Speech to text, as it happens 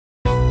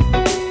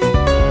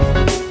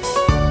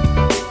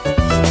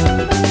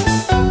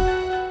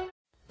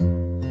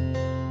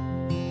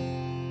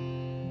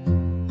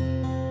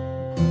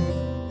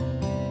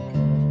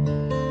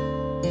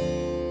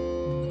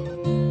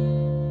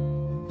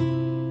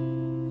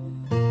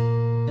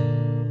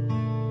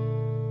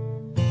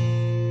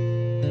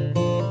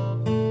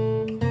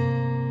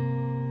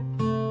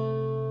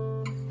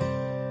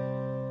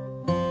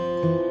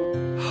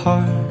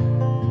heart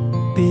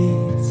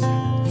beats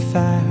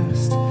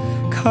fast,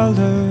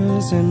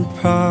 colors and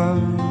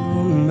promises.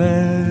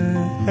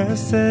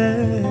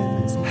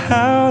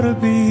 How to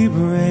be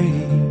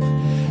brave,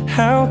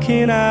 how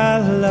can I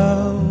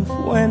love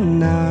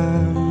when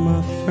I'm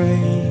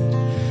afraid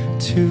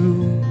to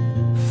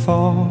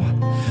fall?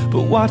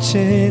 But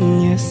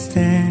watching you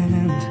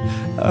stand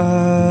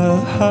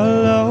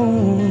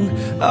alone,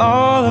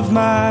 all of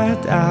my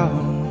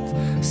doubt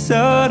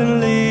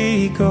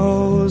suddenly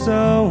goes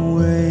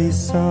away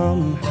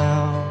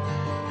somehow.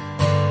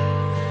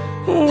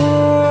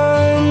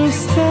 One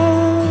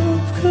step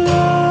closer.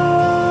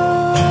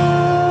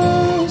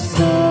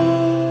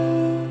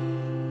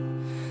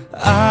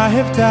 I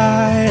have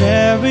died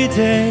every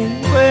day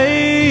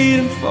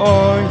waiting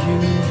for you.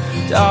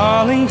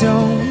 Darling,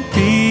 don't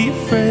be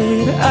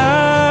afraid.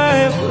 I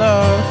have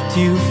loved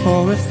you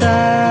for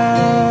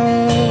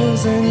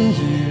 1,000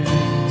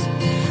 years.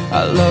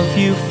 I love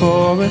you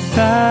for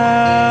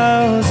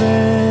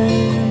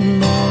 1,000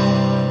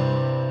 more.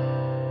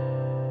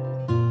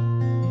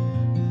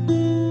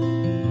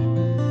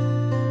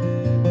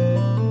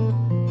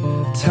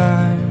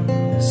 Time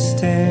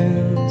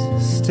stands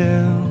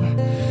still,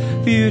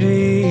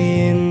 beauty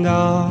in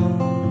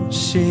all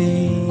she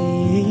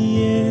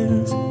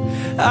is.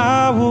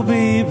 I will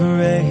be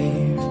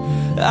brave,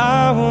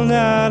 I will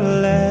not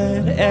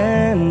let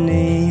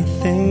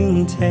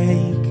anything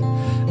take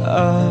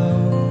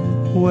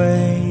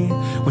away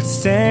what's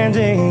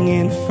standing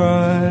in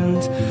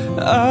front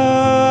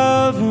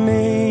of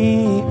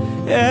me.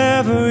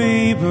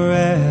 Every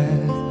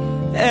breath,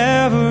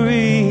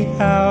 every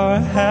hour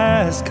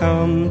has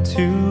come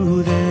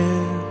to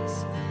this.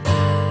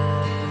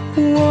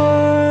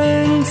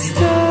 One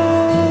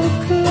step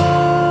closer.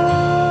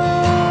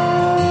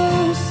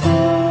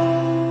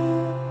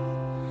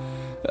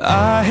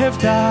 I have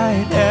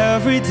died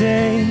every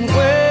day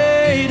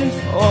waiting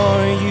for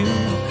you.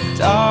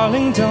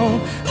 Darling,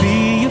 don't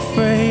be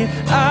afraid.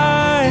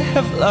 I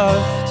have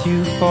loved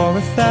you for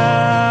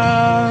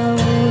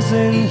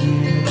 1,000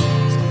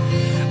 years.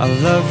 I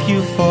love you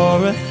for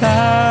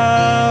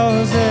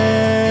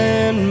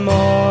 1,000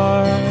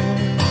 more.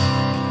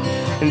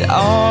 And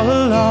all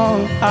along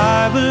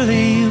I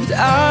believed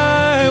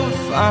I would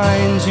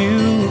find you.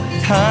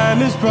 Time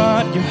has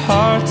brought your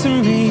heart to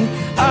me.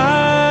 I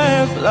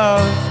have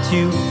loved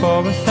you for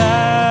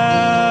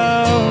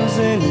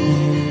 1,000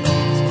 years.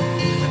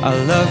 I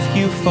love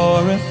you for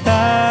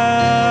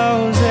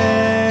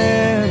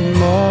 1,000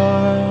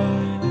 more.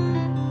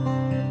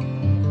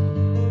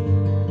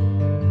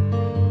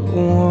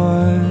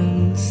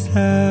 One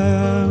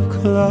step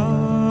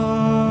closer.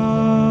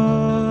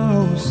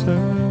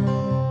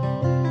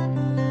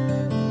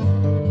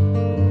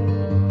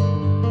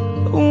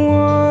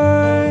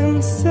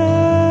 One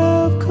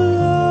step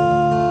closer.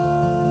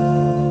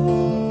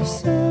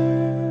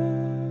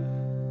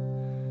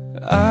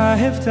 I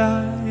have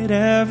died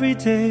every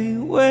day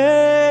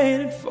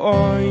waiting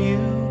for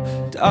you.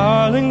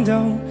 Darling,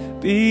 don't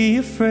be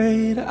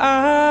afraid.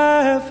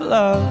 I have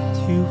loved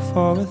you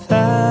for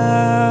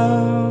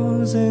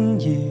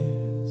 1,000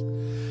 years.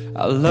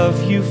 I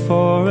love you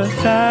for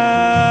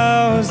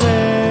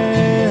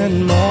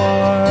 1,000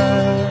 more.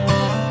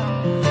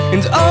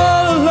 And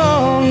all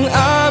along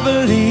I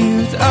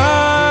believed I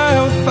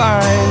would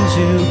find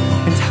you.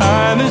 And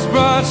time has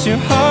brought your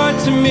heart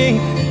to me.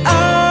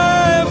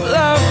 I've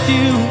loved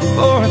you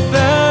for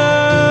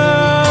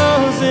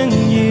 1,000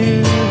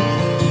 years.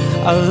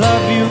 I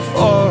love you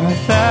for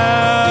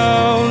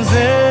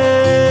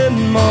 1,000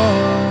 more.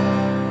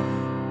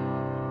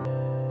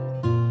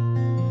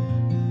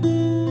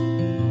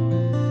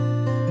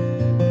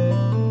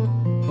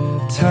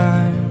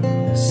 Time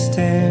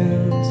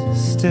stands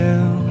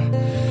still,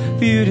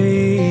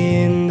 beauty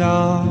in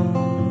all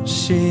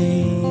she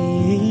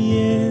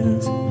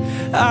is.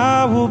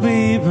 I will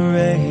be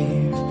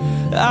brave,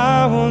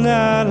 I will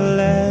not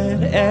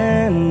let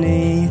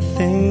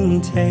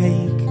anything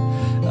take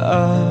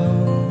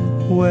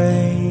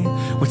away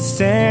what's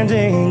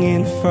standing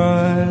in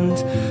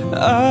front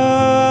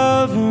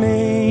of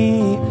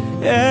me.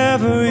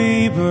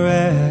 Every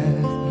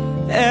breath,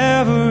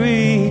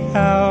 every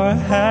hour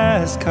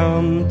has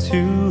come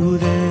to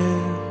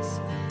this.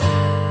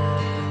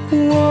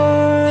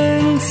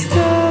 One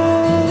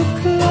step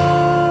closer.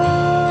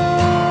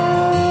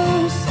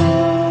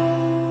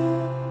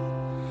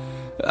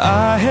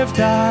 I have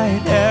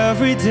died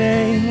every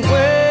day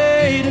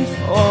waiting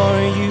for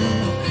you.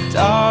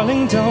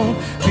 Darling, don't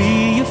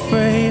be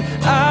afraid.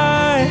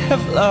 I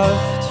have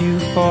loved you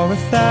for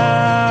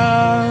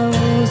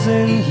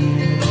 1,000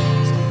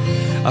 years.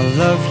 I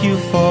love you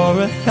for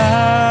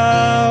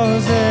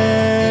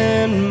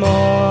 1,000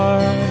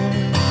 more.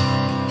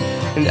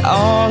 And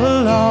all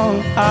along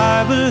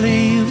I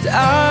believed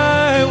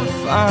I would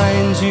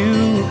find you.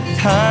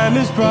 Time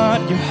has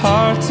brought your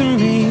heart to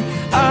me.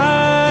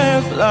 I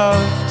have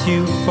loved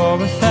you for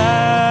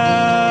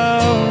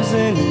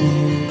 1,000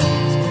 years.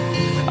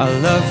 I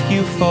love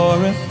you for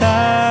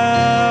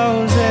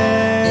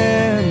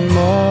 1,000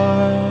 more.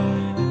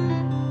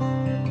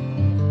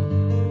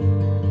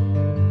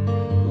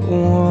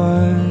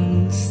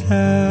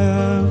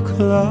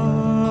 closer.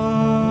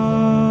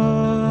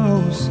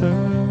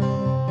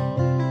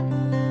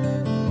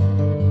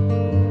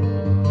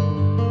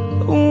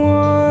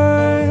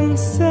 One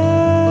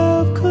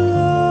step closer.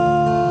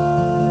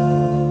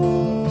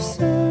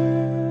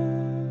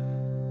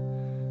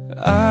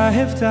 I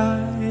have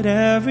died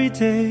every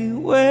day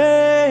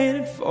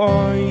waiting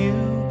for you.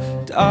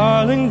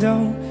 Darling,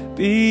 don't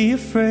be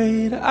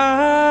afraid.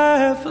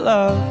 I've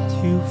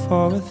loved you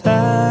for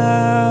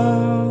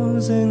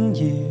 1,000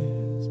 years.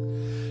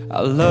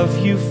 I'll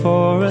love you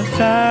for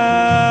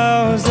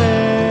 1,000